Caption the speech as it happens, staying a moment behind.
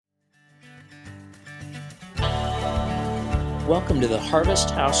Welcome to the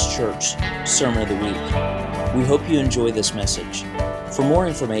Harvest House Church Sermon of the Week. We hope you enjoy this message. For more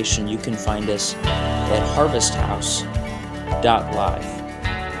information, you can find us at harvesthouse.live.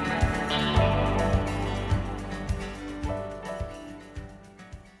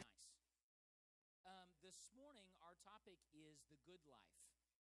 This morning, our topic is the good life.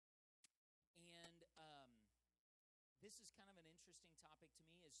 And this is kind of an interesting topic to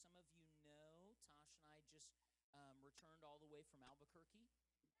me. As some of you know, Tosh and I just returned all the way from Albuquerque.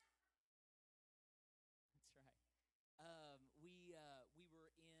 That's right. We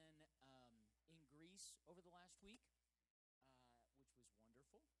were in Greece over the last week, which was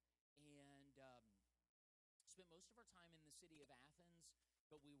wonderful, and spent most of our time in the city of Athens.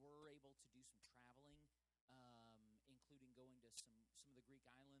 But we were able to do some traveling, including going to some of the Greek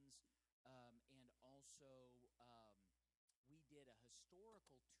islands, and also we did a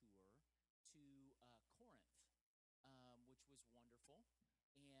historical tour to Corinth, which was wonderful.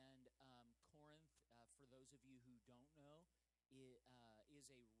 And Corinth, for those of you who don't know, is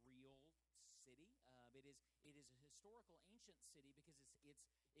a real city. It is a historical ancient city because it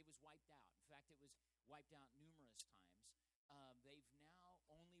was wiped out. In fact, it was wiped out numerous times. They've now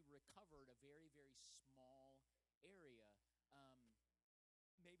only recovered a very, very small area,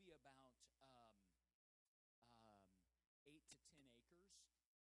 maybe about 8 to 10 acres,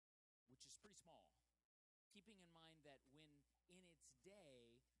 which is pretty small. Keeping in mind that when in its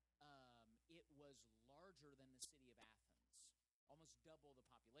day, it was larger than the city of Athens, almost double the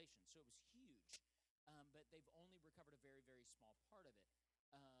population. So it was huge, but they've only recovered a very, very small part of it.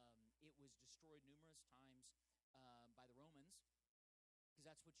 It was destroyed numerous times by the Romans, because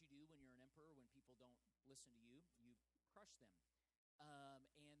that's what you do when you're an emperor. When people don't listen to you, you crush them, and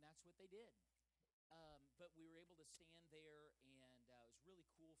that's what they did. But we were able to stand there, and it was really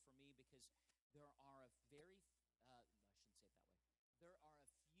cool for me because there are a very, I shouldn't say it that way. There are a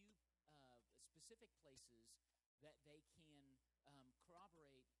few specific places that they can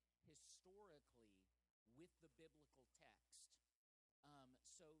corroborate historically with the biblical text.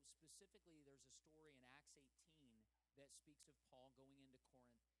 So specifically, there's a story in Acts 18 that speaks of Paul going into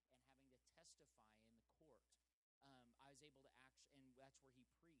Corinth and having to testify in the court. I was able to and that's where he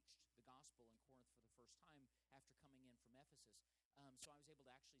preached the gospel in Corinth for the first time after coming in from Ephesus. So I was able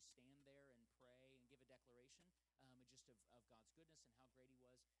to actually stand there and pray and give a declaration, just of God's goodness and how great He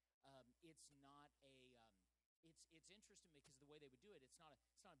was. It's not a it's interesting because the way they would do it, it's not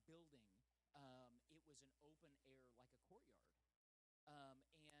a building. It was an open air, like a courtyard.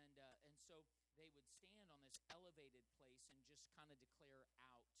 And so they would stand on this elevated place and just kind of declare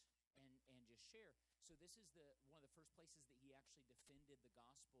out and just share. So this is one of the first places that he actually defended the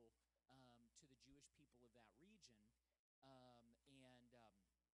gospel to the Jewish people of that region, and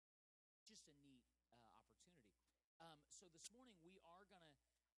just a neat opportunity. So this morning I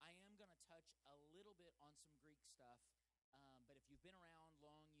am gonna touch a little bit on some Greek stuff, but if you've been around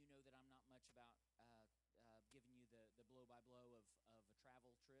long, you know that I'm not much about giving you the blow-by-blow of a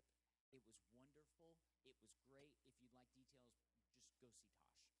travel trip. It was wonderful. It was great. If you'd like details, just go see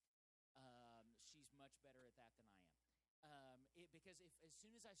Tosh. She's much better at that than I am. Because as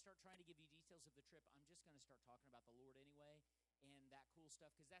soon as I start trying to give you details of the trip, I'm just going to start talking about the Lord anyway and that cool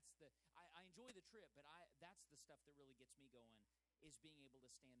stuff. Because I enjoy the trip, but that's the stuff that really gets me going, is being able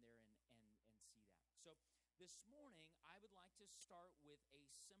to stand there and see that. So this morning, I would like to start with a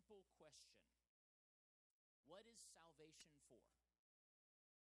simple question. What is salvation for?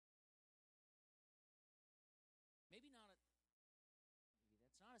 Maybe that's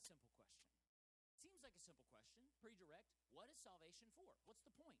not a simple question. It seems like a simple question, pretty direct. What is salvation for? What's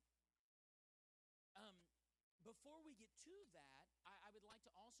the point? Before we get to that, I would like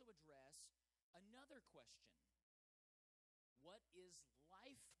to also address another question. What is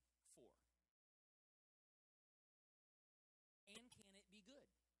life for? And can it be good?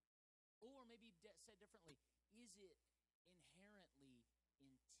 Or maybe said differently, is it inherently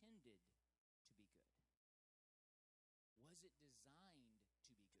intended to be good? Was it designed to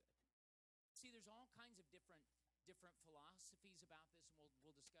be good? See, there's all kinds of different philosophies about this, and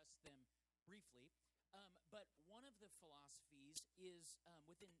we'll discuss them briefly. But one of the philosophies is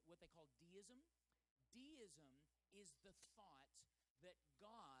within what they call deism. Deism is the thought that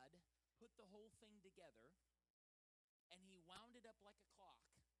God put the whole thing together, and He wound it up like a clock,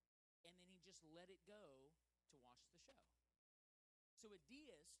 and then He just let it go to watch the show. So a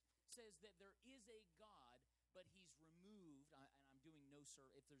deist says that there is a God, but He's removed, and I'm doing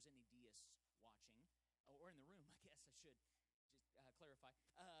if there's any deists watching, or in the room, I guess I should just clarify.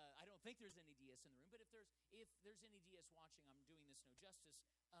 I don't think there's any deists in the room, but if there's any deists watching, I'm doing this no justice.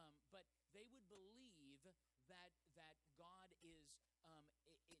 But they would believe that God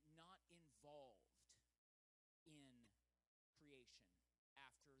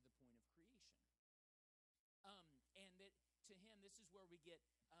to him, this is where we get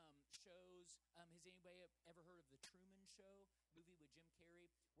shows. Has anybody ever heard of The Truman Show movie with Jim Carrey,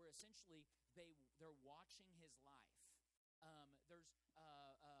 where essentially they're watching his life? There's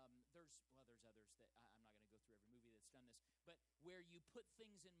others that I'm not going to go through every movie that's done this, but where you put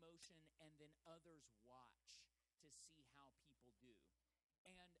things in motion and then others watch to see how people do.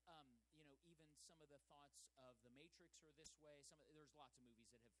 And even some of the thoughts of The Matrix are this way. There's lots of movies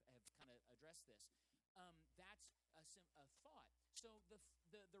that have kind of addressed this. That's a thought. So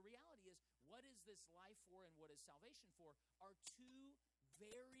the reality is, what is this life for and what is salvation for are two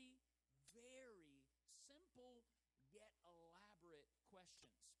very, very simple yet elaborate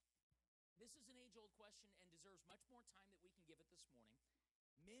questions. This is an age-old question and deserves much more time that we can give it this morning.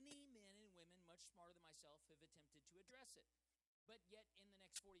 Many men and women much smarter than myself have attempted to address it. But yet, in the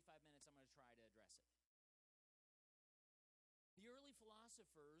next 45 minutes, I'm going to try to address it. The early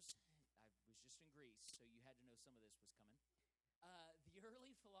philosophers, I was just in Greece, so you had to know some of this was coming. The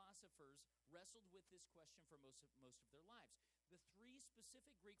early philosophers wrestled with this question for most of their lives. The three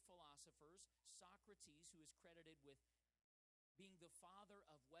specific Greek philosophers, Socrates, who is credited with being the father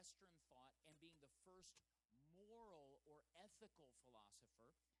of Western thought and being the first moral or ethical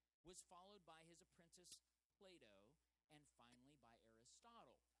philosopher, was followed by his apprentice Plato, and finally by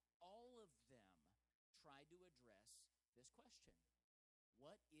Aristotle. All of them tried to address this question.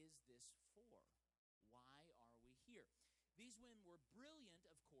 What is this for? Why are we here? These men were brilliant,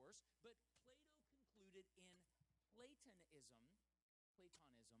 of course, but Plato concluded in Platonism,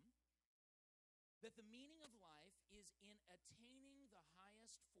 that the meaning of life is in attaining the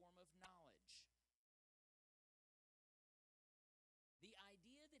highest form of knowledge. The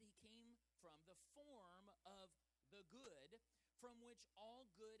idea that he came from the form of the good, from which all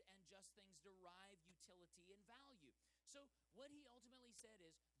good and just things derive utility and value. So what he ultimately said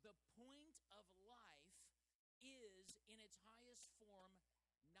is, the point of life is, in its highest form,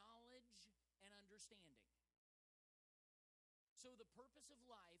 knowledge and understanding. So the purpose of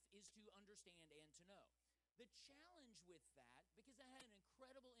life is to understand and to know. The challenge with that, because that had an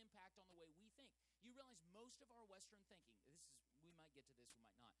incredible impact on the way we think. You realize most of our Western thinking, we might get to this, we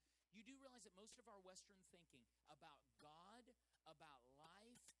might not. You do realize that most of our Western thinking about God, about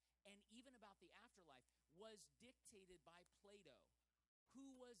life, and even about the afterlife was dictated by Plato,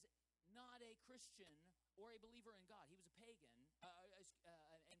 who was not a Christian or a believer in God. He was a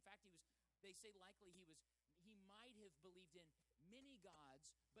pagan. In fact, they say likely he might have believed in many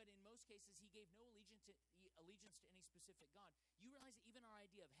gods, but in most cases he gave no allegiance to any specific God. You realize that even our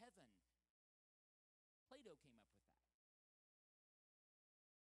idea of heaven, Plato came up with that.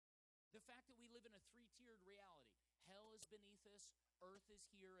 The fact that we live in a three-tiered reality, hell is beneath us, earth is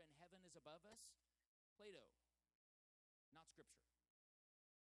here, and heaven is above us, Plato, not Scripture.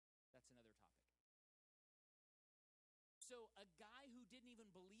 That's another topic. So a guy who didn't even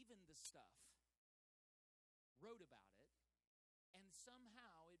believe in the stuff wrote about it, and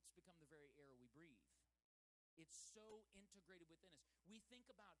somehow it's become the very air we breathe. It's so integrated within us. We think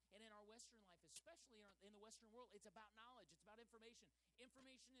about, and in our Western life, especially in the Western world, it's about knowledge. It's about information.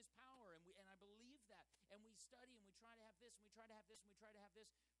 Information is power, and I believe that. And we study, and we try to have this, and we try to have this, and we try to have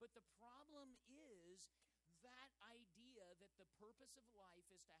this. But the problem is that idea that the purpose of life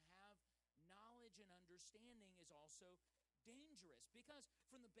is to have knowledge and understanding is also dangerous. Because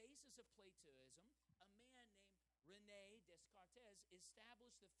from the basis of Platonism, a man named René Descartes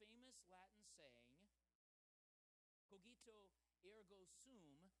established the famous Latin saying, cogito ergo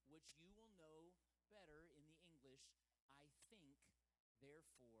sum, which you will know better in the English, I think,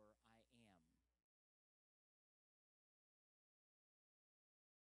 therefore I am.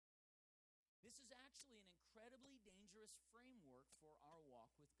 This is actually an incredibly dangerous framework for our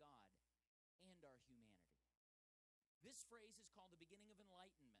walk with God and our humanity. This phrase is called the beginning of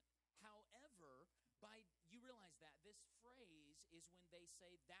enlightenment. However, you realize that this phrase is when they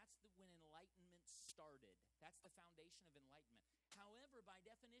say when enlightenment started. That's the foundation of enlightenment. However, by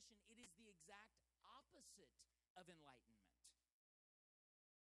definition, it is the exact opposite of enlightenment.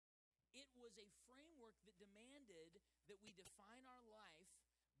 It was a framework that demanded that we define our life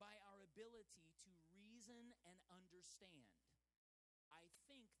by our ability to reason and understand. I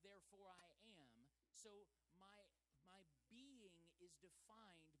think, therefore I am. So my being is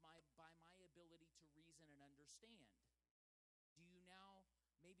defined by my ability to reason and understand. Do you now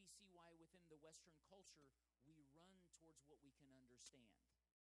maybe see why within the Western culture we run towards what we can understand?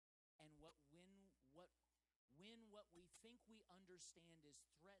 And when what we think we understand is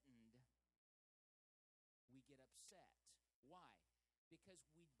threatened, we get upset. Why? Because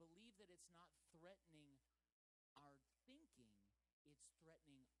we believe that it's not threatening our thinking, it's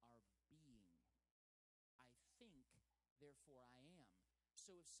threatening our being. I think, therefore I am.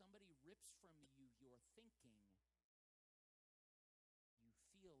 So if somebody rips from you your thinking, you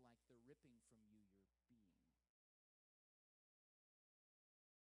feel like they're ripping from you your being.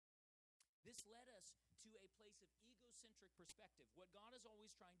 This led us to a place of egocentric perspective. What God is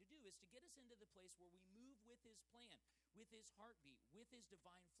always trying to do is to get us into the place where we move with His plan, with His heartbeat, with His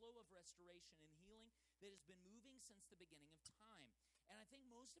divine flow of restoration and healing that has been moving since the beginning of time. And I think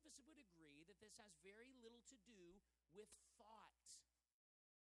most of us would agree that this has very little to do with thought.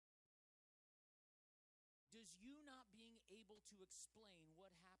 Does you not being able to explain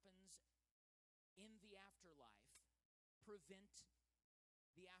what happens in the afterlife prevent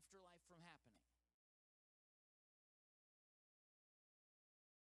the afterlife from happening?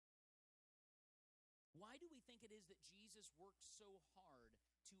 Why do we think it is that Jesus worked so hard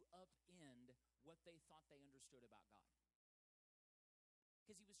to upend what they thought they understood about God?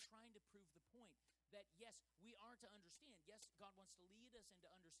 Because He was trying to prove the point that, yes, we are to understand. Yes, God wants to lead us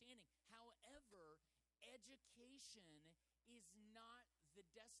into understanding. However, education is not the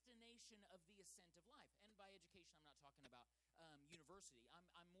destination of the ascent of life. And by education, I'm not talking about university.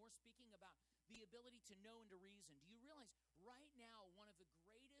 I'm more speaking about the ability to know and to reason. Do you realize right now one of the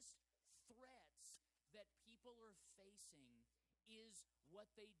greatest threats that people are facing is what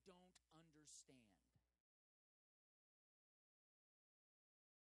they don't understand?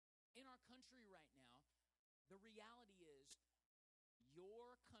 In our country right now, the reality is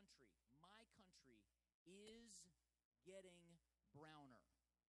your country, my country, is getting browner.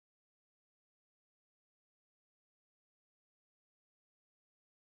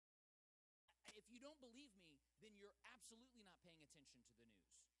 If you don't believe me, then you're absolutely not paying attention to the news.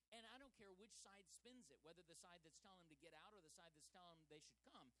 And I don't care which side spins it, whether the side that's telling them to get out or the side that's telling them they should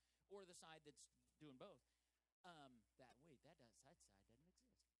come, or the side that's doing both. That side doesn't exist.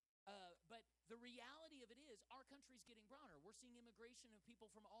 But the reality of it is our country's getting browner. We're seeing immigration of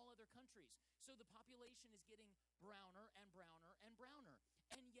people from all other countries. So the population is getting browner and browner and browner.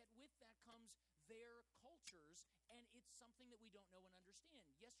 And yet with that comes their cultures, and it's something that we don't know and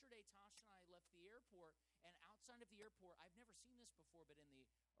understand. Yesterday, Tosh and I left the airport, and outside of the airport, I've never seen this before, but in the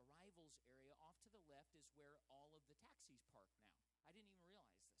arrivals area, off to the left is where all of the taxis park now. I didn't even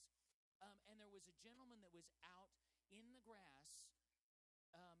realize this. And there was a gentleman that was out in the grass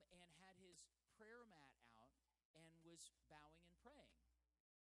and had his prayer mat out and was bowing and praying.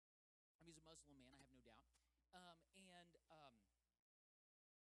 He's a Muslim man, I have no doubt.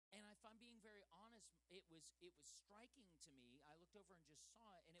 And if I'm being very honest, it was striking to me. I looked over and just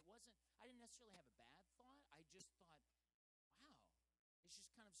saw it, and I didn't necessarily have a bad thought. I just thought, wow, it's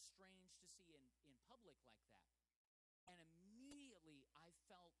just kind of strange to see in public like that. And immediately I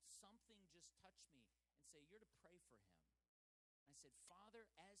felt something just touch me and say, you're to pray for him. I said,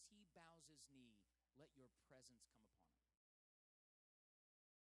 Father, as he bows his knee, let your presence come upon him.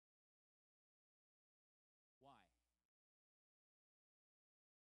 Why?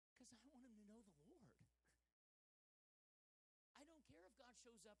 Because I want him to know the Lord. I don't care if God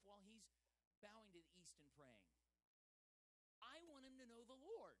shows up while he's bowing to the east and praying. I want him to know the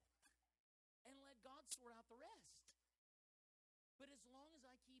Lord and let God sort out the rest. But as long as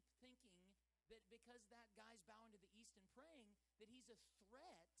I keep thinking that because that guy's bowing to the east and praying, that he's a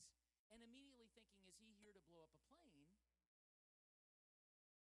threat, and immediately thinking, is he here to blow up a plane?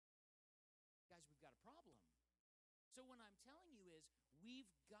 Guys, we've got a problem. So what I'm telling you is,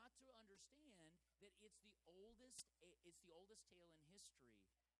 we've got to understand that it's the oldest tale in history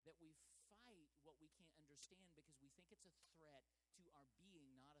that we fight what we can't understand because we think it's a threat to our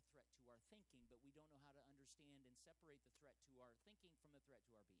being, not a threat to our thinking, but we don't know how to understand and separate the threat to our thinking from the threat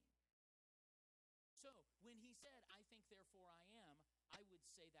to our being. So when he said, I think, therefore I am, I would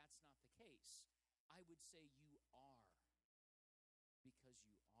say that's not the case. I would say you are, because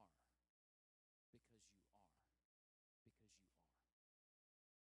you are, because you are, because you are.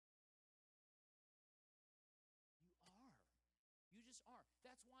 You are. You just are.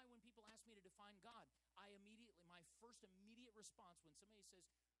 That's why when people ask me to define God, my first immediate response when somebody says,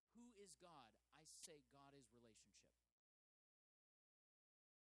 who is God? I say God is relationship.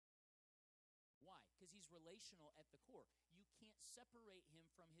 Why? Because he's relational at the core. You can't separate him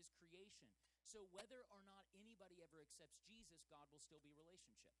from his creation. So whether or not anybody ever accepts Jesus, God will still be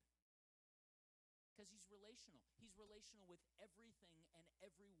relationship. Because he's relational. He's relational with everything and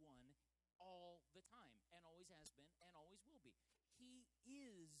everyone all the time, and always has been, and always will be. He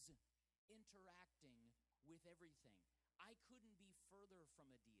is interacting with everything. I couldn't be further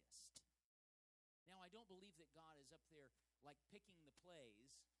from a deist. Now, I don't believe that God is up there like picking the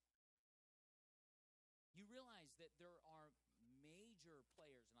plays. You realize that there are major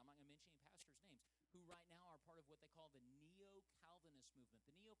players, and I'm not going to mention any pastors' names, who right now are part of what they call the Neo-Calvinist movement.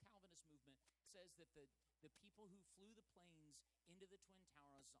 The Neo-Calvinist movement says that the people who flew the planes into the Twin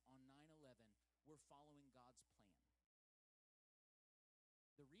Towers on 9/11 were following God's plan.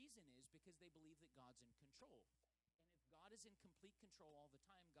 The reason is because they believe that God's in control. And if God is in complete control all the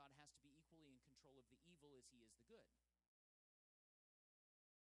time, God has to be equally in control of the evil as he is the good.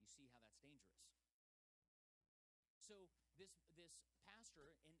 You see how that's dangerous. So this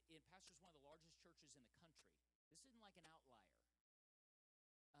pastor, and pastor's one of the largest churches in the country. This isn't like an outlier.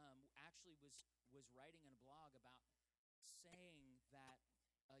 Actually was writing in a blog about saying that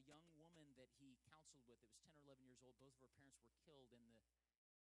a young woman that he counseled with, that was 10 or 11 years old, both of her parents were killed in the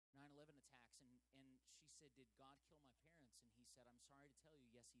 9/11 attacks, and she said, "Did God kill my parents?" And he said, "I'm sorry to tell you,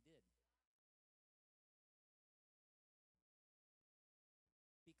 yes, he did."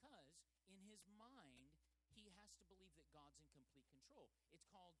 Because in his mind, he has to believe that God's in complete control. It's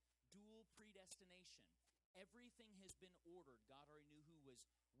called dual predestination. Everything has been ordered. God already knew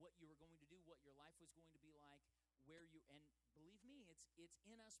what you were going to do, what your life was going to be like, and believe me, it's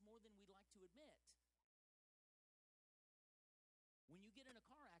in us more than we'd like to admit. When you get in a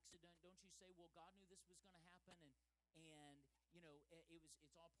car accident, don't you say, "Well, God knew this was going to happen, and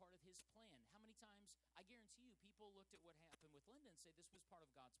it's all part of his plan"? How many times, I guarantee you, people looked at what happened with Linda and say this was part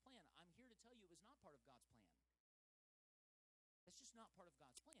of God's plan. I'm here to tell you it was not part of God's plan. That's just not part of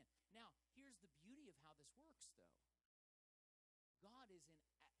God's plan. Now, here's the beauty of how this works, though. God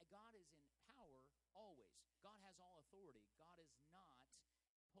is in power always. God has all authority. God is not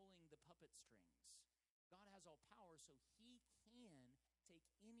pulling the puppet strings. God has all power, so he can take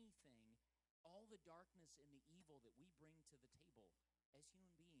anything, all the darkness and the evil that we bring to the table as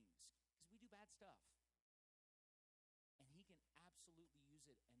human beings, because we do bad stuff. And he can absolutely use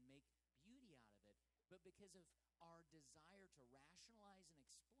it and make beauty out of it. But because of our desire to rationalize and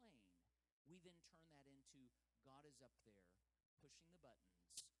explain, we then turn that into God is up there pushing the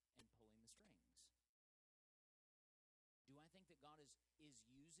buttons and pulling the strings. Do I think that God is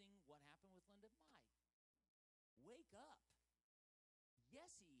using what happened with Linda? Wake up.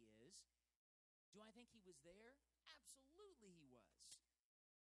 Yes, he is. Do I think he was there? Absolutely he was.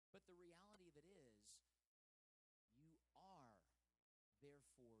 But the reality of it is, you are,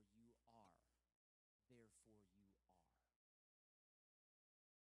 therefore you are, therefore you are.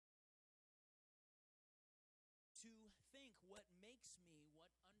 To think what makes me, what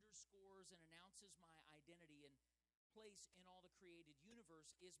underscores and announces my identity and place in all the created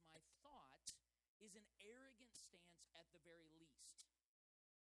universe is my thought, is an arrogant stance at the very least.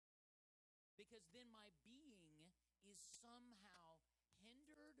 Because then my being is somehow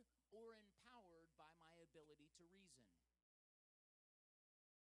hindered or empowered by my ability to reason.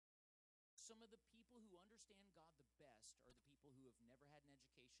 Some of the people who understand God the best are the people who have never had an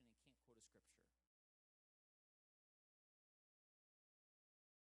education and can't quote a scripture.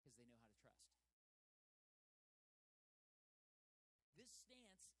 Because they know how to trust. This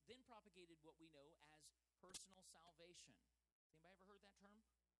stance then propagated what we know as personal salvation. Has anybody ever heard that term?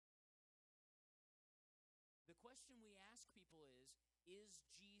 The question we ask people is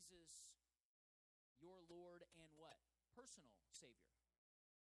Jesus your Lord and what? Personal Savior.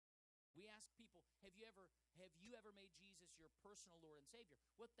 We ask people, have you ever made Jesus your personal Lord and Savior?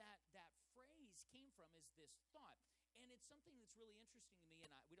 What that phrase came from is this thought. And it's something that's really interesting to me,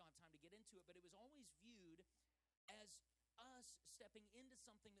 and we don't have time to get into it, but it was always viewed as us stepping into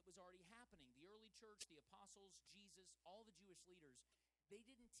something that was already happening. The early church, the apostles, Jesus, all the Jewish leaders, they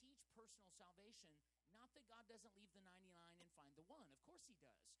didn't teach personal salvation. Not that God doesn't leave the 99 and find the one. Of course he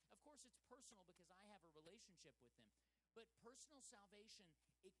does. Of course it's personal because I have a relationship with him. But personal salvation,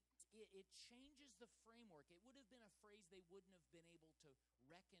 it changes the framework. It would have been a phrase they wouldn't have been able to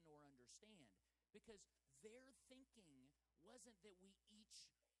reckon or understand, because their thinking wasn't that we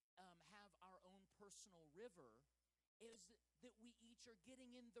each have our own personal river, is that we each are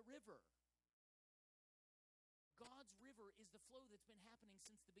getting in the river. God's river is the flow that's been happening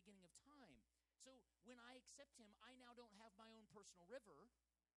since the beginning of time. So when I accept him, I now don't have my own personal river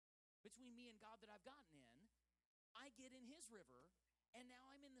between me and God that I've gotten in. I get in his river, and now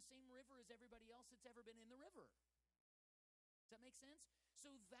I'm in the same river as everybody else that's ever been in the river. Does that make sense?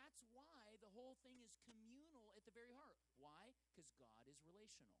 So that's why the whole thing is communal at the very heart. Why? Because God is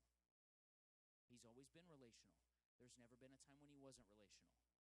relational. He's always been relational. There's never been a time when he wasn't relational.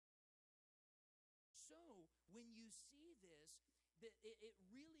 So when you see this, that it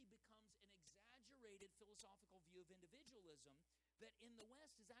really becomes an exaggerated philosophical view of individualism that in the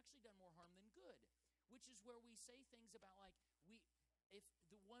West has actually done more harm than good, which is where we say things about like,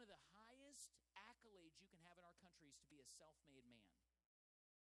 one of the highest accolades you can have in our country is to be a self-made man.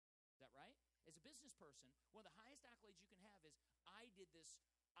 Is that right? as a business person, one of the highest accolades you can have is, I did this.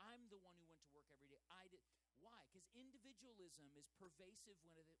 I'm the one who went to work every day. I did. Why? Because individualism is pervasive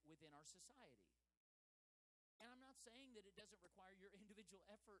within our society. And I'm not saying that it doesn't require your individual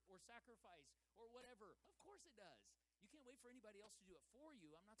effort or sacrifice or whatever. Of course it does. You can't wait for anybody else to do it for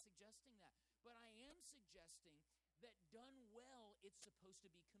you. I'm not suggesting that. But I am suggesting that done well, it's supposed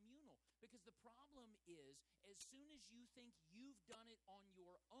to be communal. Because the problem is, as soon as you think you've done it on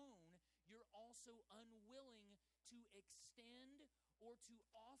your own, you're also unwilling to extend or to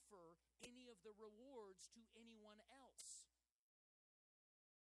offer any of the rewards to anyone else.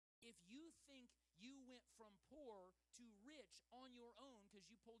 If you think you went from poor to rich on your own because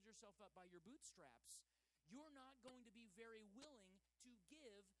you pulled yourself up by your bootstraps, you're not going to be very willing to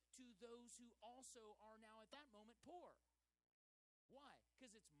give to those who also are now at that moment poor. Why?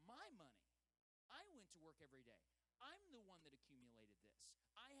 Because it's my money. I went to work every day. I'm the one that accumulated this.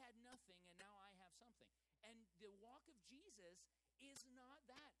 I had nothing and now I have something. And the walk of Jesus is not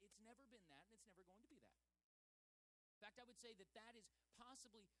that. It's never been that, and it's never going to be that. In fact, I would say that that is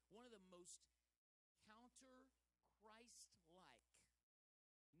possibly one of the most counter-Christ-like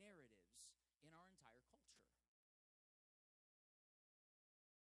narratives in our entire culture.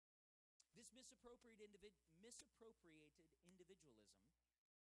 This misappropriated individualism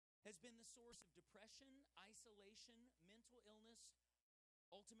has been the source of depression, isolation, mental illness,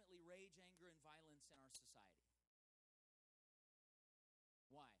 ultimately rage, anger, and violence in our society.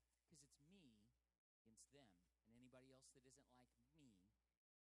 Why? Because it's me against them, and anybody else that isn't like me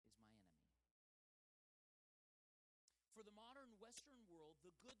is my enemy. For the modern Western world,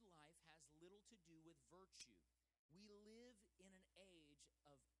 the good life has little to do with virtue. We live in an age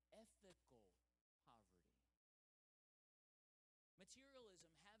of ethical poverty.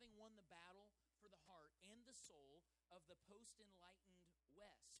 Materialism, having won the battle for the heart and the soul of the post-enlightened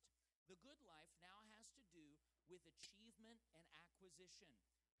West, the good life now has to do with achievement and acquisition,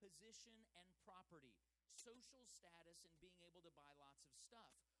 position and property, social status and being able to buy lots of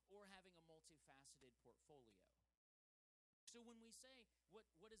stuff, or having a multifaceted portfolio. So when we say, what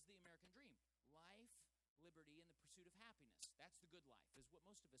is the American dream? Life, liberty, and the pursuit of happiness. That's the good life, is what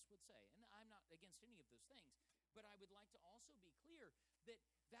most of us would say. And I'm not against any of those things. But I would like to also be clear that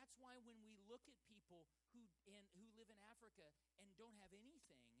that's why when we look at people who live in Africa and don't have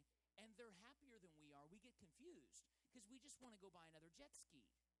anything, and they're happier than we are, we get confused because we just want to go buy another jet ski.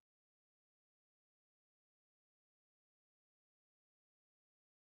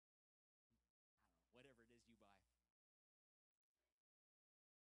 Whatever it is you buy.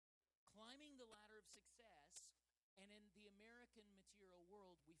 Climbing the ladder of success, and in the American material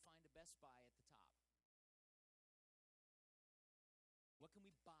world, we find a Best Buy at the top. What can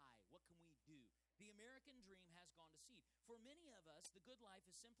we buy? What can we do? The American dream has gone to seed. For many of us, the good life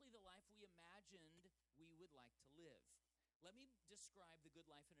is simply the life we imagined we would like to live. Let me describe the good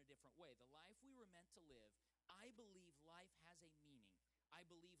life in a different way. The life we were meant to live, I believe life has a meaning. I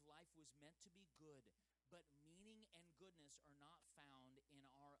believe life was meant to be good, but meaning and goodness are not found in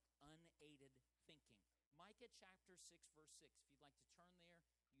our unaided thinking. Micah chapter 6, verse 6. If you'd like to turn there,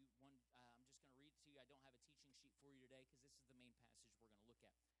 I'm just going to read it to you. I don't have a teaching sheet for you today because this is the main passage we're going to look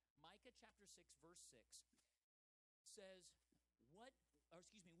at. Micah chapter 6, verse 6 says,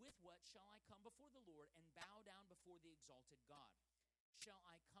 with what shall I come before the Lord and bow down before the exalted God? Shall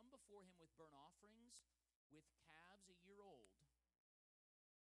I come before him with burnt offerings, with calves a year old?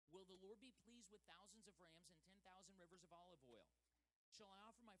 Will the Lord be pleased with thousands of rams and 10,000 rivers of olive oil? Shall I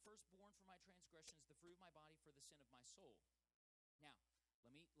offer my firstborn for my transgressions, the fruit of my body for the sin of my soul? Now,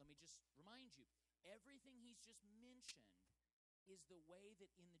 let me just remind you, everything he's just mentioned is the way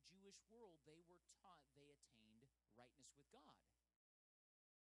that in the Jewish world they were taught they attained rightness with God.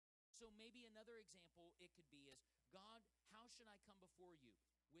 So maybe another example it could be is, God, how should I come before you?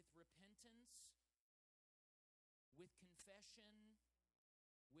 With repentance, with confession,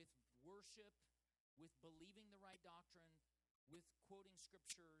 with worship, with believing the right doctrine, with quoting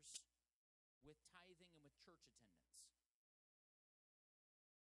scriptures, with tithing, and with church attendance.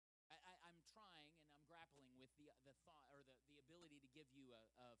 I'm trying and I'm grappling with the thought or the ability to give you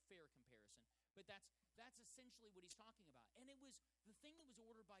a fair comparison, but that's essentially what he's talking about. And it was the thing that was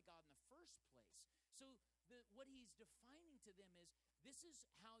ordered by God in the first place. So what he's defining to them is, this is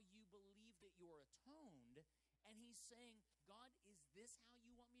how you believe that you're atoned. And he's saying, God, is this how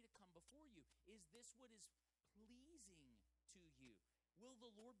you want me to come before you? Is this what is pleasing to you? Will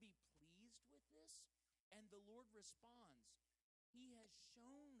the Lord be pleased with this? And the Lord responds, he has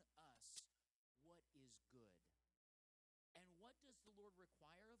shown us what is good. And what does the Lord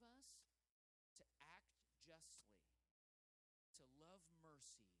require of us? To act justly, to love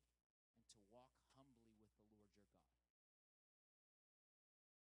mercy, and to walk humbly with the Lord your God.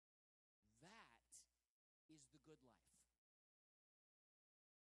 That is the good life.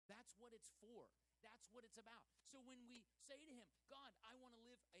 That's what it's for. That's what it's about. So when we say to him, God, I want to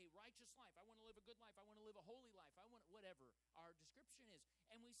live a righteous life. I want to live a good life. I want to live a holy life. I want whatever our description is.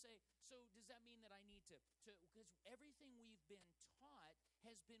 And we say, so does that mean that I need to because everything we've been taught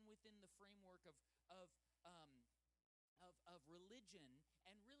has been within the framework of religion.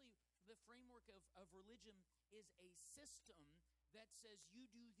 And really the framework of religion is a system that says you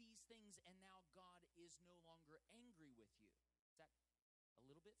do these things and now God is no longer angry with you. Is that a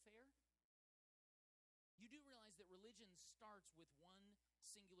little bit fair? You do realize that religion starts with one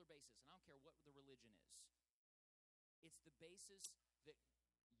singular basis, and I don't care what the religion is. It's the basis that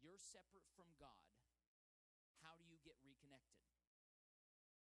you're separate from God. How do you get reconnected?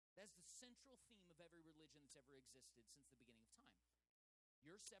 That's the central theme of every religion that's ever existed since the beginning of time.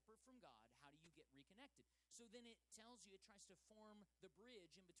 You're separate from God. How do you get reconnected? So then it tells you, it tries to form the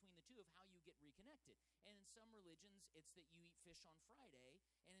bridge in between the two of how you get reconnected. And in some religions, it's that you eat fish on Friday.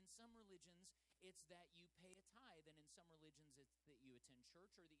 And in some religions, it's that you pay a tithe. And in some religions, it's that you attend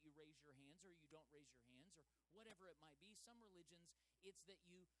church or that you raise your hands or you don't raise your hands or whatever it might be. Some religions, it's that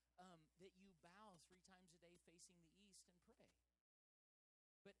you bow 3 times a day facing the east and pray.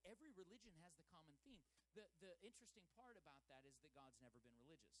 But every religion has the common theme. The interesting part about that is that God's never been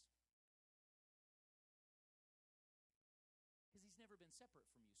religious. Because he's never been separate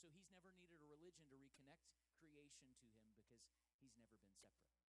from you. So he's never needed a religion to reconnect creation to him because he's never been separate.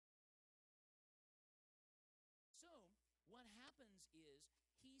 So what happens is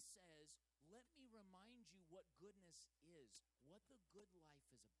he says, let me remind you what goodness is. What the good life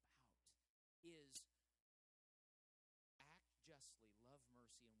is about is act justly, love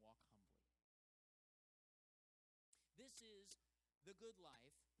mercy, and walk humbly. This is the good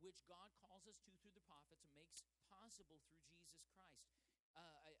life which God calls us to through the prophets and makes possible through Jesus Christ.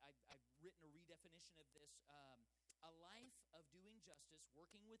 I've written a redefinition of this. A life of doing justice,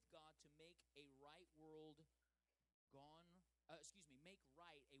 working with God to make a right world make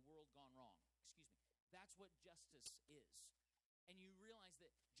right a world gone wrong. That's what justice is. And you realize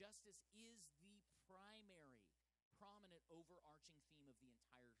that justice is the primary, prominent, overarching theme of the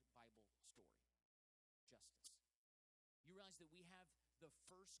entire Bible story. Justice. You realize that we have the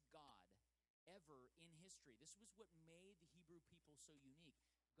first God ever in history. This was what made the Hebrew people so unique.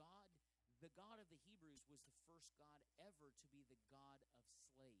 God, the God of the Hebrews, was the first God ever to be the God of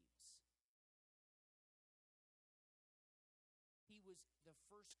slaves. He was the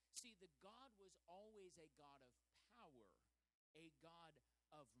first. See, the God was always a God of power, a God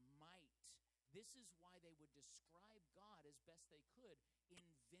of might. This is why they would describe God as best they could in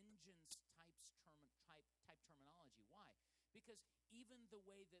vengeance type terminology. Why? Because even the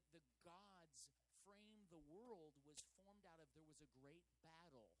way that the gods framed the world was formed out of, there was a great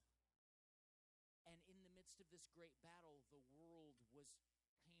battle. And in the midst of this great battle, the world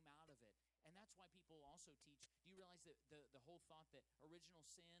came out of it. And that's why people also teach, do you realize that the whole thought that original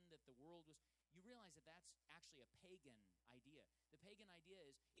sin, that the world was, you realize that that's actually a pagan idea. The pagan idea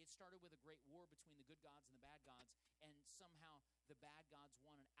is it started with a great war between the good gods and the bad gods, and somehow the bad gods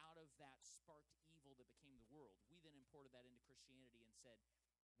won, and out of that sparked evil that became the world. We then imported that into Christianity and said,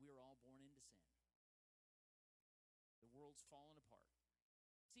 we're all born into sin. The world's fallen apart.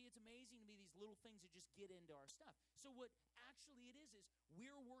 See, it's amazing to me, these little things that just get into our stuff. So what actually it is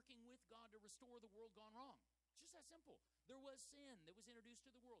we're working with God to restore the world gone wrong. It's just that simple. There was sin that was introduced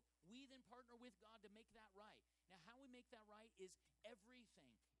to the world. We then partner with God to make that right. Now, how we make that right is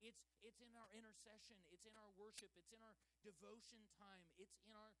everything. It's in our intercession. It's in our worship. It's in our devotion time. It's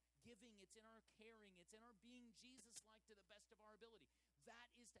in our giving. It's in our caring. It's in our being Jesus-like to the best of our ability.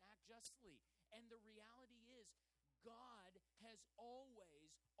 That is to act justly. And the reality is, God has always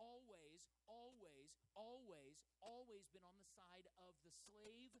been on the side of the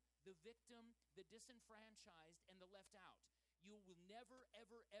slave, the victim, the disenfranchised, and the left out. You will never,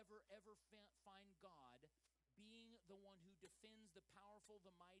 ever, ever, ever find God being the one who defends the powerful,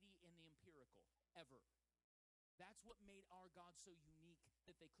 the mighty, and the empirical, ever. That's what made our God so unique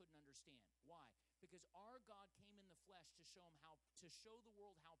that they couldn't understand. Why? Because our God came in the flesh to show the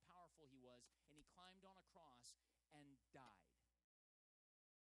world how powerful he was, and he climbed on a cross and died.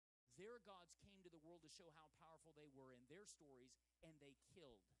 Their gods came to the world to show how powerful they were in their stories, and they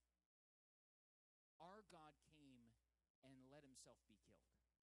killed. Our God came and let himself be killed.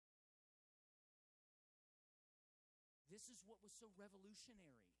 This is what was so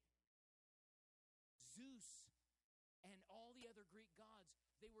revolutionary. Zeus And all the other Greek gods,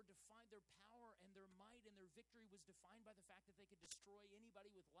 they were defined, their power and their might and their victory was defined by the fact that they could destroy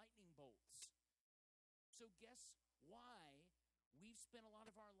anybody with lightning bolts. So guess why we've spent a lot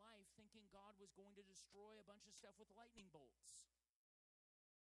of our life thinking God was going to destroy a bunch of stuff with lightning bolts?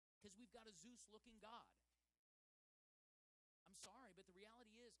 Because we've got a Zeus-looking God. I'm sorry, but the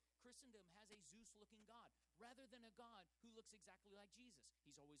reality is Christendom has a Zeus-looking God rather than a God who looks exactly like Jesus.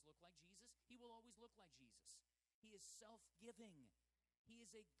 He's always looked like Jesus. He will always look like Jesus. He is self-giving. He is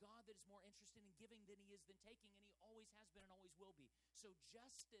a God that is more interested in giving than he is than taking, and he always has been and always will be. So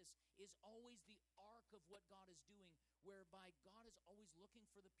justice is always the arc of what God is doing, whereby God is always looking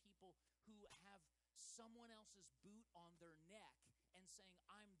for the people who have someone else's boot on their neck and saying,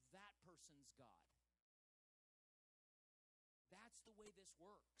 I'm that person's God. That's the way this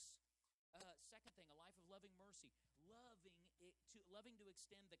works. Second thing, a life of loving mercy. Loving to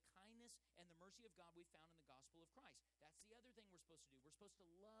extend the kindness and the mercy of God we found in the gospel of Christ. That's the other thing we're supposed to do. We're supposed to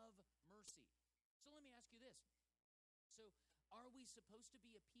love mercy. So let me ask you this. So are we supposed to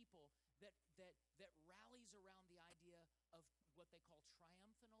be a people that rallies around the idea of what they call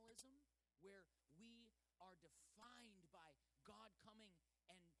triumphalism, where we are defined by God coming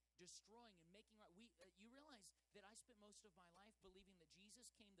and destroying and making right? You realize that I spent most of my life believing that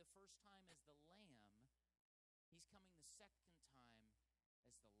Jesus came the first time as the lamb. He's coming the second time as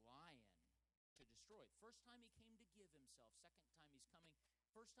the lion to destroy. First time he came to give himself. Second time he's coming.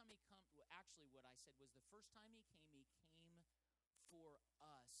 First time he come. Actually, what I said was the first time he came for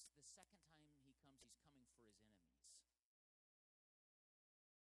us. The second time he comes, he's coming for his enemies.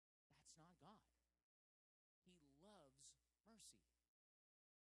 That's not God. He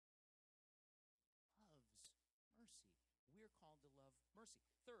loves mercy. We're called to love mercy.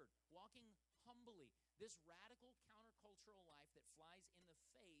 Third, walking humbly. This radical countercultural life that flies in the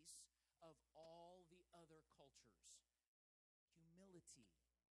face of all the other cultures. Humility.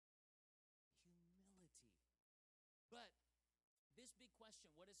 But this big question,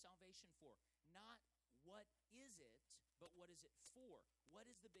 what is salvation for? Not what is it, but what is it for? What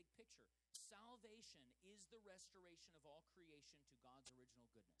is the big picture? Salvation is the restoration of all creation to God's original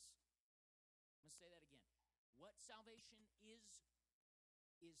goodness. I'm going to say that again. What salvation is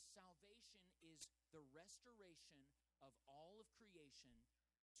the restoration of all of creation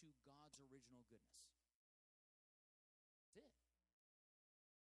to God's original goodness. That's it.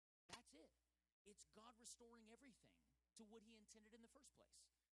 That's it. It's God restoring everything to what he intended in the first place.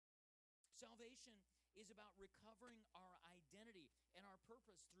 Salvation is about recovering our identity and our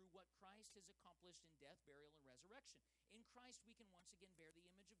purpose through what Christ has accomplished in death, burial, and resurrection. In Christ, we can once again bear the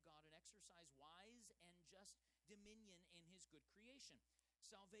image of God and exercise wise and just dominion in his good creation.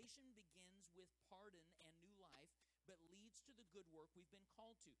 Salvation begins with pardon and new life, but leads to the good work we've been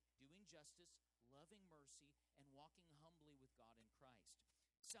called to, doing justice, loving mercy, and walking humbly with God in Christ.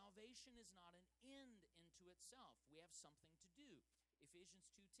 Salvation is not an end into itself. We have something to do. Ephesians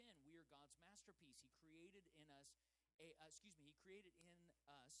 2:10, we are God's masterpiece. He created in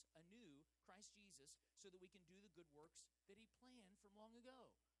us anew Christ Jesus so that we can do the good works that he planned from long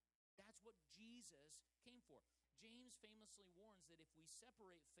ago. That's what Jesus came for. James famously warns that if we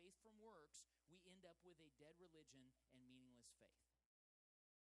separate faith from works, we end up with a dead religion and meaningless faith.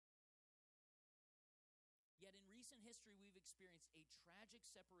 Yet in recent history, we've experienced a tragic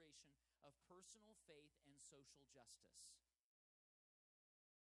separation of personal faith and social justice.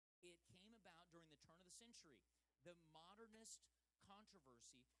 It came about during the turn of the century, the modernist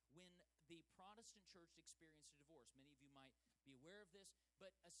controversy, when the Protestant church experienced a divorce. Many of you might be aware of this,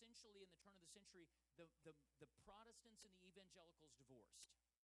 but essentially in the turn of the century, the Protestants and the evangelicals divorced.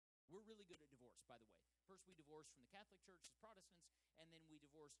 We're really good at divorce, by the way. First, we divorced from the Catholic Church as Protestants, and then we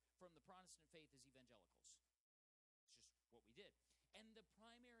divorced from the Protestant faith as evangelicals. It's just what we did. And the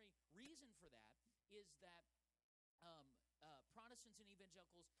primary reason for that is that Protestants and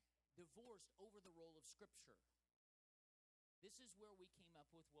evangelicals divorced over the role of Scripture. This is where we came up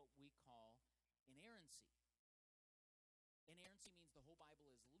with what we call inerrancy. Inerrancy means the whole Bible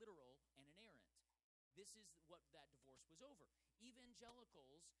is literal and inerrant. This is what that divorce was over.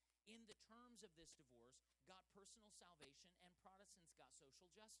 Evangelicals, in the terms of this divorce, got personal salvation, and Protestants got social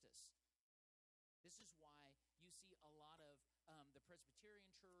justice. This is why you see a lot of the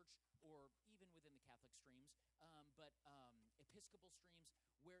Presbyterian Church, or even within the Catholic streams, but Episcopal streams,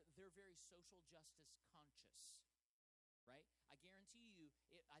 where they're very social justice conscious, right? I guarantee you,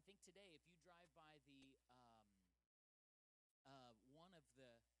 I think today, if you drive by the one of the,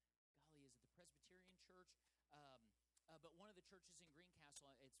 is it the Presbyterian Church? But one of the churches in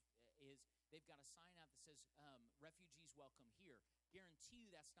Greencastle, they've got a sign out that says, refugees welcome here. Guarantee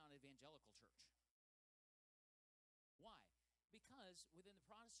you that's not an evangelical church. Because within the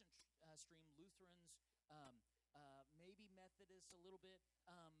Protestant stream, Lutherans, maybe Methodists a little bit,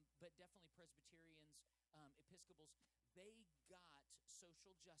 but definitely Presbyterians, Episcopals, they got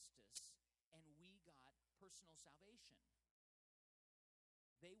social justice and we got personal salvation.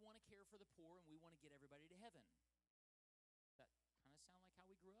 They want to care for the poor and we want to get everybody to heaven. That kind of sound like how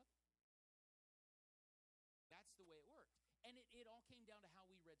we grew up? That's the way it worked. And it all came down to how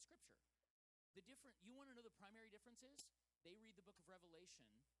we read Scripture. You want to know the primary difference is? They read the book of Revelation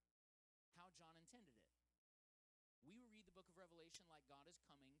how John intended it. We read the book of Revelation like God is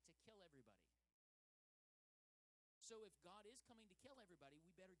coming to kill everybody. So if God is coming to kill everybody,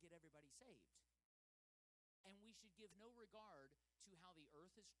 we better get everybody saved. And we should give no regard to how the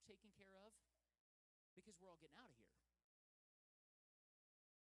earth is taken care of because we're all getting out of here.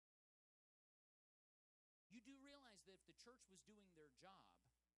 You do realize that if the church was doing their job,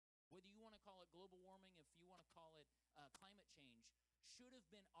 whether you want to call it global warming, if you want to call it climate change, should have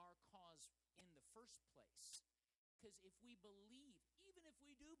been our cause in the first place. Because if we believe, even if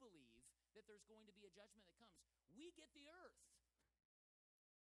we do believe that there's going to be a judgment that comes, we get the earth.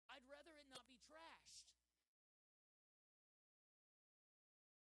 I'd rather it not be trashed.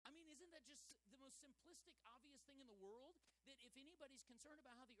 I mean, isn't that just the most simplistic, obvious thing in the world? That if anybody's concerned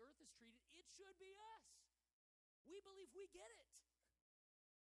about how the earth is treated, it should be us. We believe we get it.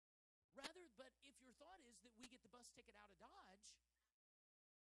 But if your thought is that we get the bus ticket out of Dodge,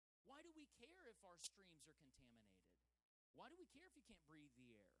 why do we care if our streams are contaminated? Why do we care if you can't breathe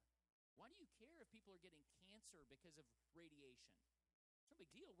the air? Why do you care if people are getting cancer because of radiation? It's no big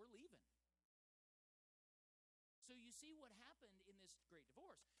deal. We're leaving. So you see what happened in this great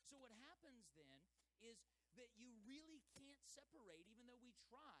divorce. So what happens then is that you really can't separate, even though we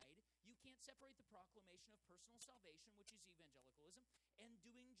tried, you can't separate the proclamation of personal salvation, which is evangelicalism, and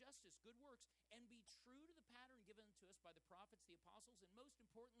doing justice, good works, and be true to the pattern given to us by the prophets, the apostles, and most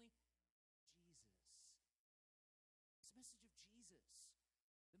importantly, Jesus. It's the message of Jesus.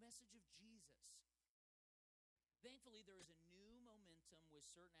 The message of Jesus. Thankfully, there is a new momentum with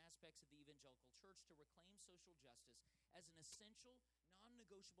certain aspects of the evangelical church to reclaim social justice as an essential,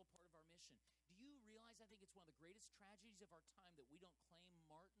 non-negotiable part of our mission. Do you realize, I think it's one of the greatest tragedies of our time that we don't claim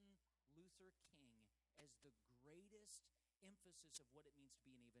Martin Luther King as the greatest emphasis of what it means to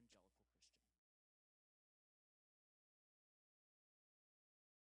be an evangelical Christian.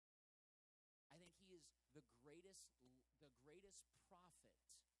 I think he is the greatest prophet,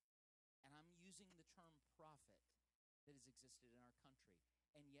 and I'm using the term prophet, that has existed in our country.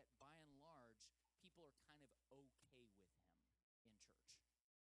 And yet, by and large, people are kind of okay with him in church.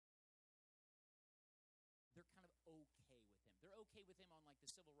 They're kind of okay with him. They're okay with him on like the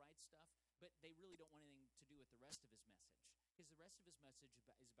civil rights stuff, but they really don't want anything to do with the rest of his message. Because the rest of his message is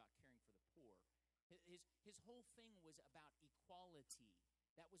about caring for the poor. His whole thing was about equality.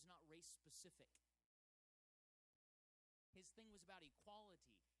 That was not race specific. His thing was about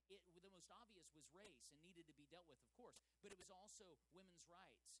equality. The most obvious was race and needed to be dealt with, of course, but it was also women's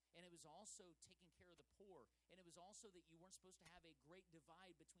rights, and it was also taking care of the poor, and it was also that you weren't supposed to have a great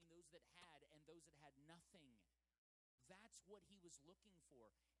divide between those that had and those that had nothing. That's what he was looking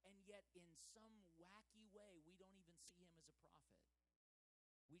for, and yet in some wacky way, we don't even see him as a prophet.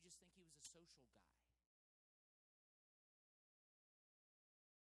 We just think he was a social guy.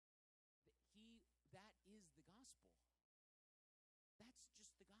 That is the gospel. That's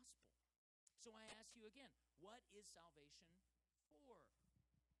just the gospel. So I ask you again, what is salvation for?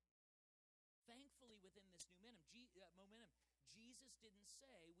 Thankfully, within this new momentum, Jesus didn't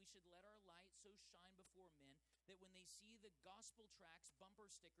say we should let our light so shine before men that when they see the gospel tracts, bumper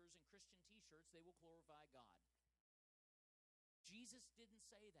stickers, and Christian t-shirts, they will glorify God. Jesus didn't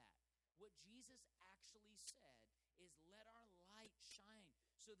say that. What Jesus actually said is let our light shine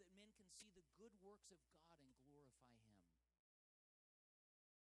so that men can see the good works of God and glorify him.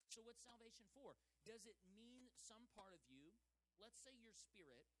 So what's salvation for? Does it mean some part of you, let's say your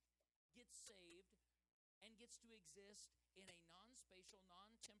spirit, gets saved and gets to exist in a non-spatial,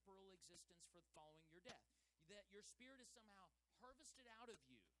 non-temporal existence for following your death? That your spirit is somehow harvested out of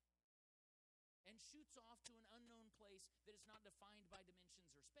you and shoots off to an unknown place that is not defined by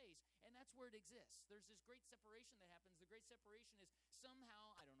dimensions or space, and that's where it exists. There's this great separation that happens. The great separation is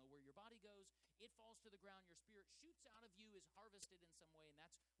somehow, I don't know where your body goes, it falls to the ground, your spirit shoots out of you, is harvested in some way, and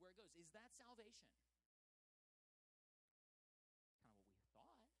that's where it goes. Is that salvation? Kind of what we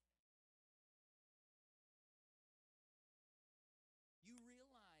thought. You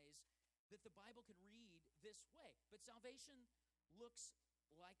realize that the Bible can read this way, but salvation looks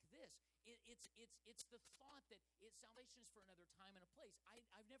like this. It's the thought that salvation is for another time and a place.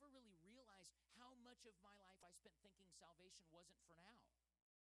 I've never really realized how much of my life I spent thinking salvation wasn't for now.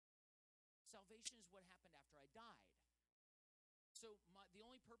 Salvation is what happened after I died. So the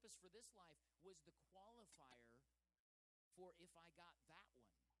only purpose for this life was the qualifier for if I got that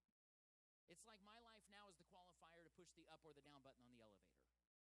one. It's like my life now is the qualifier to push the up or the down button on the elevator.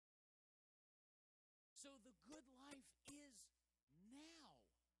 So the good life is now.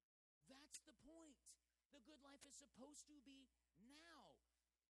 That's the point. The good life is supposed to be now.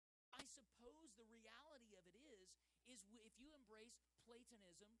 I suppose the reality of it is if you embrace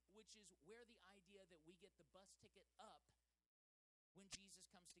Platonism, which is where the idea that we get the bus ticket up when Jesus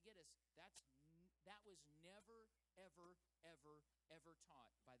comes to get us, that was never, ever, ever, ever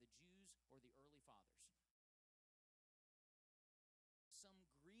taught by the Jews or the early fathers. Some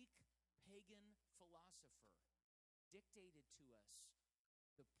Greek pagan philosopher dictated to us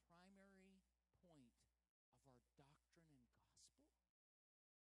the primary point of our doctrine and gospel.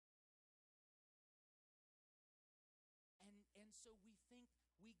 And so we think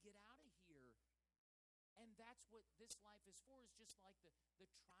we get out of here, and that's what this life is for, is just like the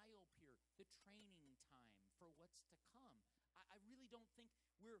trial period, the training time for what's to come. I really don't think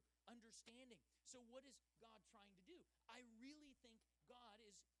we're understanding. So what is God trying to do? I really think God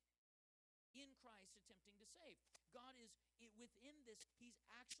is in Christ attempting to save. God is within this, he's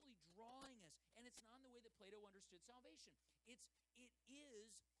actually drawing us. And it's not in the way that Plato understood salvation. It is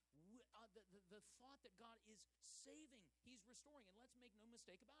the thought that God is saving, he's restoring. And let's make no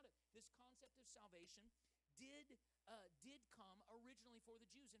mistake about it. This concept of salvation did come originally for the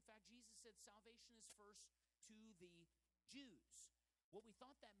Jews. In fact, Jesus said salvation is first to the Jews. What we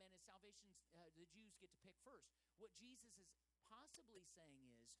thought that meant is salvation, the Jews get to pick first. What Jesus is possibly saying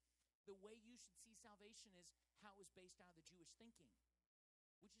is the way you should see salvation is how it was based out of the Jewish thinking,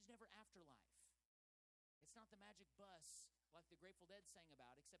 which is never afterlife. It's not the magic bus like the Grateful Dead sang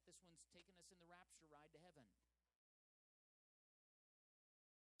about, except this one's taking us in the rapture ride to heaven.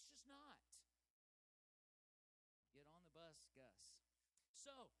 It's just not. Get on the bus, Gus.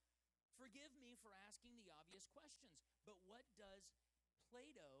 So, forgive me for asking the obvious questions, but what does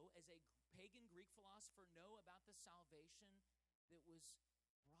Plato, as a pagan Greek philosopher, know about the salvation that was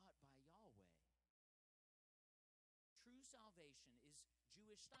brought by Yahweh? True salvation is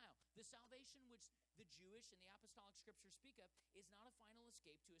Jewish style. The salvation which the Jewish and the apostolic scriptures speak of is not a final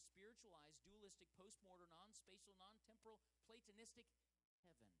escape to a spiritualized, dualistic, postmodern, non-spatial, non-temporal, Platonistic heaven.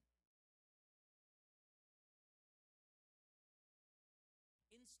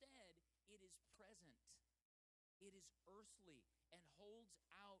 Instead, it is present. It is earthly and holds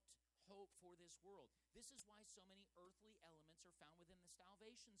out hope for this world. This is why so many earthly elements are found within the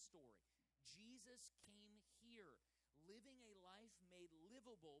salvation story. Jesus came here, living a life made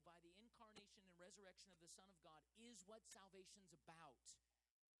livable by the incarnation and resurrection of the Son of God is what salvation's about.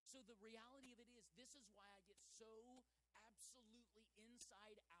 So the reality of it is, this is why I get so absolutely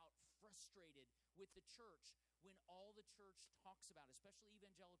inside out frustrated with the church when all the church talks about, especially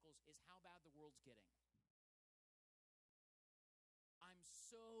evangelicals, is how bad the world's getting. I'm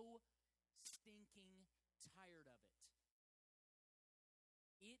so stinking tired of it.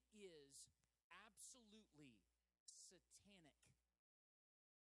 It is absolutely satanic.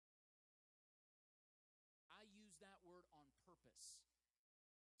 I use that word on purpose.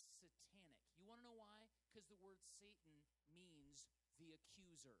 Satanic. You want to know why? Because the word Satan means the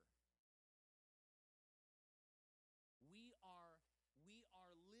accuser. We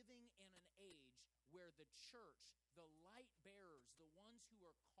are living in an age where the church, the light bearers, the ones who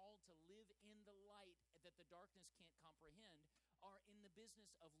are called to live in the light that the darkness can't comprehend, are in the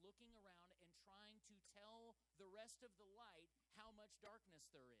business of looking around and trying to tell the rest of the light how much darkness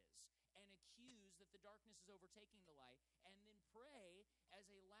there is, and accuse that the darkness is overtaking the light, and then pray as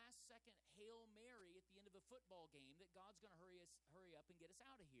a last-second Hail Mary at the end of a football game that God's going to hurry up and get us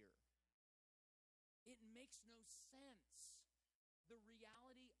out of here. It makes no sense. The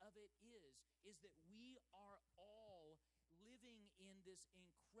reality of it is that we are all living in this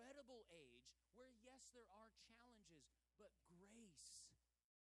incredible age where, yes, there are challenges, but grace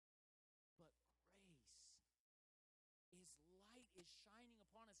is shining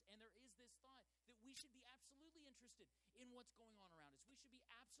upon us. And there is this thought that we should be absolutely interested in what's going on around us. We should be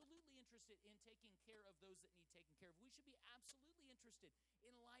absolutely interested in taking care of those that need taken care of. We should be absolutely interested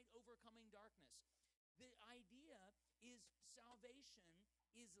in light overcoming darkness. The idea is salvation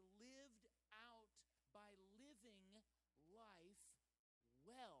is lived out by living life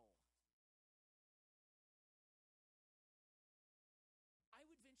well. I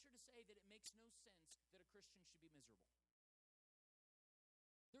would venture to say that it makes no sense that a Christian should be miserable.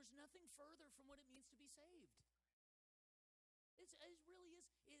 There's nothing further from what it means to be saved. It really is.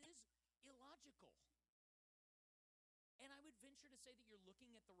 It is illogical. venture to say that you're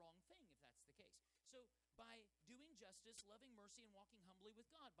looking at the wrong thing if that's the case. So by doing justice, loving mercy, and walking humbly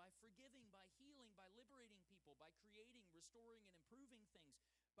with God, by forgiving, by healing, by liberating people, by creating, restoring, and improving things,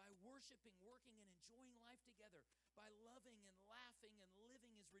 by worshiping, working, and enjoying life together, by loving and laughing and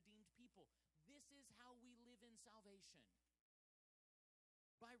living as redeemed people. This is how we live in salvation.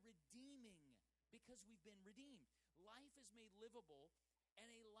 By redeeming, because we've been redeemed. Life is made livable,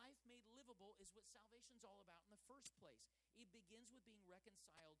 and a life made livable is what salvation's all about in the first place. It begins with being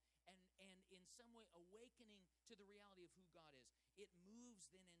reconciled and in some way awakening to the reality of who God is. It moves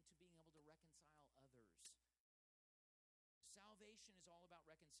then into being able to reconcile others. Salvation is all about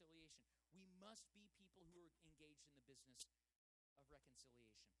reconciliation. We must be people who are engaged in the business of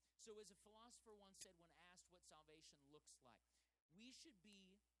reconciliation. So as a philosopher once said when asked what salvation looks like, we should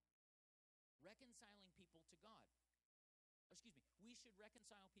be reconciling people to God. We should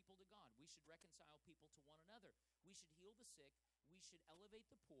reconcile people to God. We should reconcile people to one another. We should heal the sick. We should elevate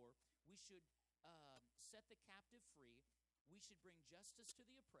the poor. We should set the captive free. We should bring justice to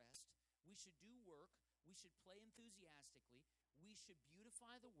the oppressed. We should do work. We should play enthusiastically. We should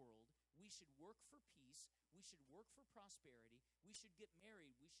beautify the world. We should work for peace. We should work for prosperity. We should get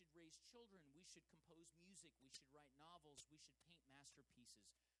married. We should raise children. We should compose music. We should write novels. We should paint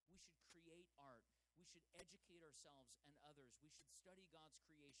masterpieces. We should create art. We should educate ourselves and others. We should study God's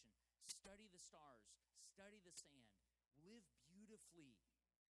creation, study the stars, study the sand, live beautifully,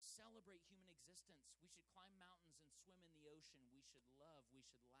 celebrate human existence. We should climb mountains and swim in the ocean. We should love. We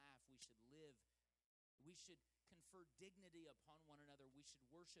should laugh. We should live. We should confer dignity upon one another. We should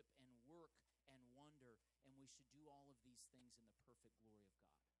worship and work and wonder. And we should do all of these things in the perfect glory of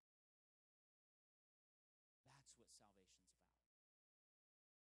God. That's what salvation's about.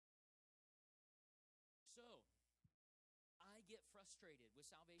 So, I get frustrated with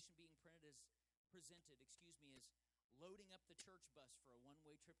salvation being presented as loading up the church bus for a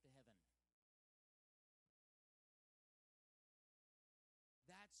one-way trip to heaven.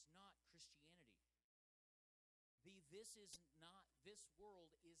 That's not Christianity. This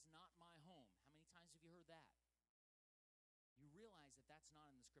world is not my home. How many times have you heard that? You realize that that's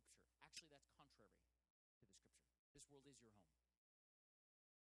not in the Scripture. Actually, that's contrary to the Scripture. This world is your home.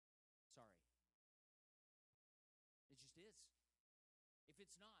 Sorry. It just is. If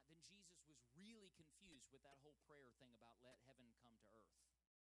it's not, then Jesus was really confused with that whole prayer thing about let heaven come to earth.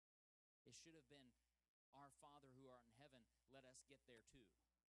 It should have been, our Father who art in heaven, let us get there too.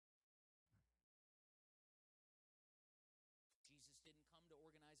 Jesus didn't come to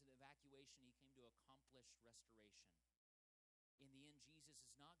organize an evacuation. He came to accomplish restoration. In the end, Jesus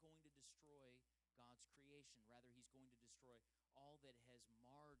is not going to destroy God's creation. Rather, he's going to destroy all that has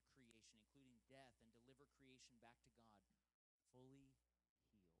marred creation, including death, and deliver creation back to God, fully healed.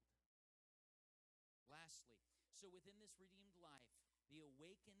 Lastly, so within this redeemed life, the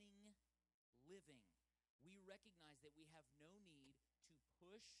awakening living, we recognize that we have no need to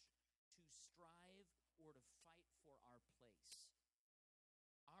push, to strive, or to fight for our place.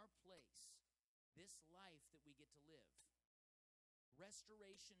 Our place, this life that we get to live,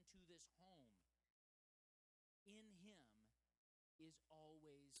 restoration to this home, in Him is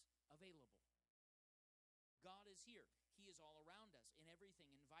always available. God is here. He is all around us in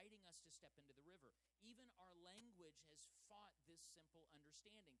everything, inviting us to step into the river. Even our language has fought this simple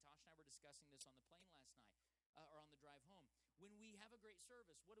understanding. Tosh and I were discussing this on the plane last night, or on the drive home. When we have a great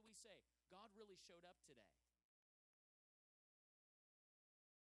service, what do we say? God really showed up today.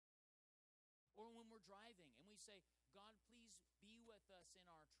 Or when we're driving and we say, God, please be with us in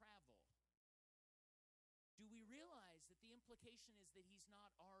our travel. Do we realize that the implication is that He's not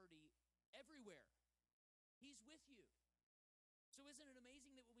already everywhere? He's with you. So isn't it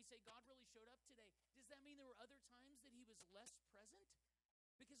amazing that when we say God really showed up today, does that mean there were other times that He was less present?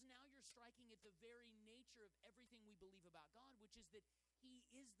 Because now you're striking at the very nature of everything we believe about God, which is that He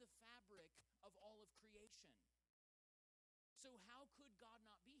is the fabric of all of creation. So how could God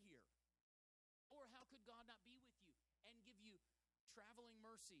not be here? Or how could God not be with you and give you traveling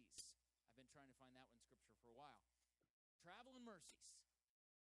mercies? I've been trying to find that one in Scripture for a while. Traveling mercies,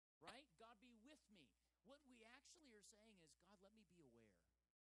 right? God be with me. What we actually are saying is, God, let me be aware.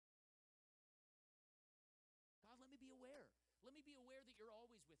 God, let me be aware. Let me be aware that you're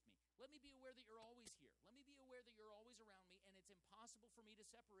always with me. Let me be aware that you're always here. Let me be aware that you're always around me, and it's impossible for me to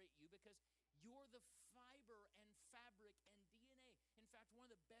separate you because you're the fiber and fabric and DNA. In fact, one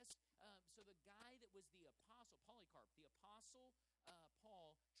of the best, so the guy that was the apostle, Polycarp, the apostle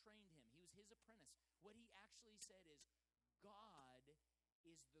Paul trained him. He was his apprentice. What he actually said is, God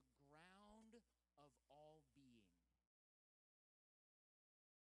is the ground of all being.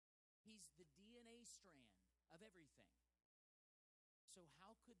 He's the DNA strand of everything. So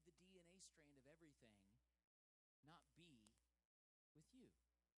how could the DNA strand of everything not be with you?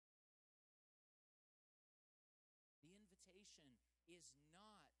 The invitation is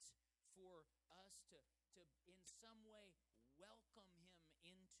not for us to in some way welcome him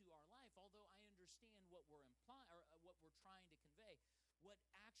into our life, although I understand what we're implying or what we're trying to convey. What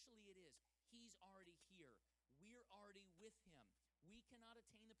actually it is, he's already here. We're already with him. We cannot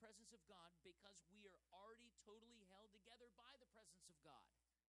attain the presence of God because we are already totally held together by the presence of God.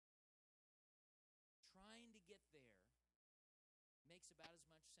 Trying to get there makes about as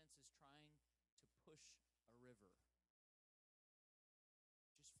much sense as trying to push a river.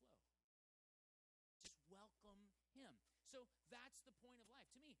 Just flow. Just welcome him. So that's the point of life.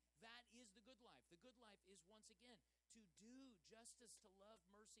 To me, that is the good life. The good life is, once again, to do justice, to love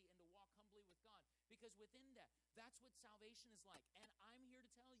mercy, and to walk humbly with God. Because within that, that's what salvation is like. And I'm here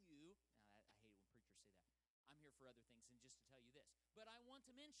to tell you, now I hate it when preachers say that. I'm here for other things than just to tell you this. But I want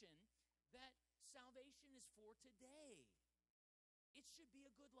to mention that salvation is for today. It should be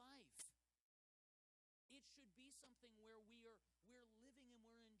a good life. It should be something where we're living and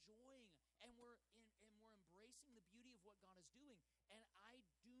we're enjoying and we're embracing the beauty of what God is doing. And I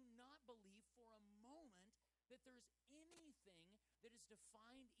do not believe for a moment that there's anything that is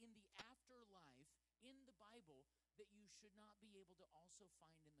defined in the afterlife in the Bible that you should not be able to also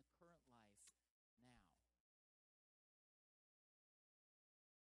find in the current life now.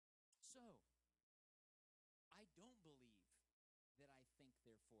 So, I don't believe that I think,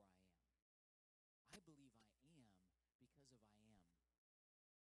 therefore I am. I believe I am because of I am.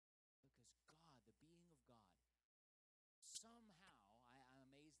 Because God, the being of God, somehow, I'm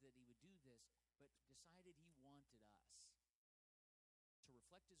amazed that he would do this, but decided he wanted us to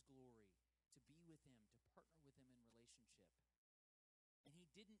reflect his glory, to be with him, to partner with him in relationship. And he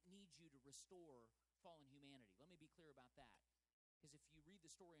didn't need you to restore fallen humanity. Let me be clear about that. Because if you read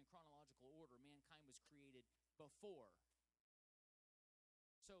the story in chronological order, mankind was created before.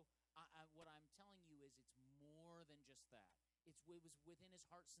 So what I'm telling you is it's more than just that. It was within his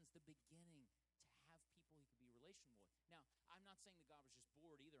heart since the beginning to have people he could be relational with. Now, I'm not saying that God was just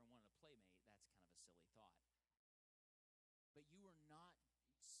bored either and wanted a playmate. That's kind of a silly thought. But you are not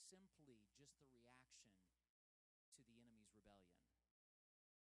simply just the reaction to the enemy's rebellion.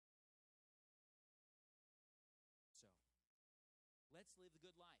 So, let's live the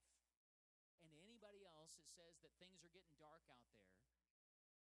good life. And anybody else that says that things are getting dark out there,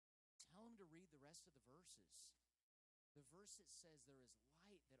 tell them to read the rest of the verses. The verse that says there is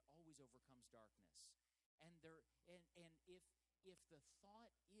light that always overcomes darkness. And if the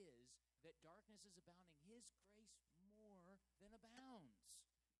thought is that darkness is abounding, his grace more than abounds.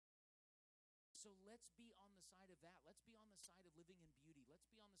 So let's be on the side of that. Let's be on the side of living in beauty. Let's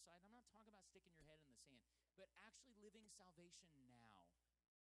be on the side, I'm not talking about sticking your head in the sand, but actually living salvation now.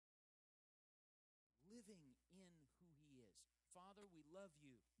 Living in who he is. Father, we love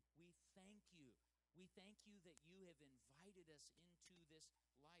you. We thank you. We thank you that you have invited us into this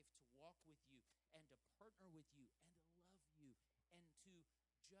life to walk with you and to partner with you and to love you and to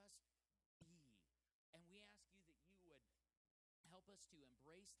just be. And we ask you that you would help us to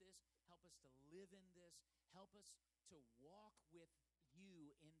embrace this, help us to live in this, help us to walk with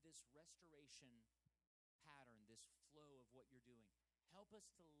you in this restoration pattern, this flow of what you're doing. Help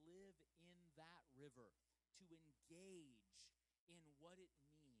us to live in that river, to engage in what it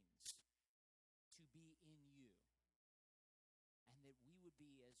means to be in you, and that we would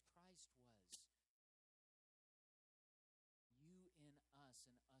be as Christ was, you in us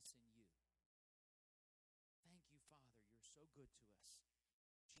and us in you. Thank you, Father. You're so good to us.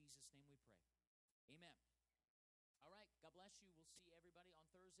 In Jesus' name we pray. Amen. All right. God bless you. We'll see everybody on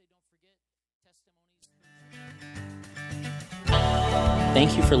Thursday. Don't forget, testimonies.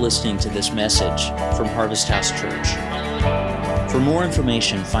 Thank you for listening to this message from Harvest House Church. For more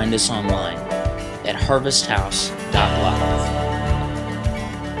information, find us online at harvesthouse.live.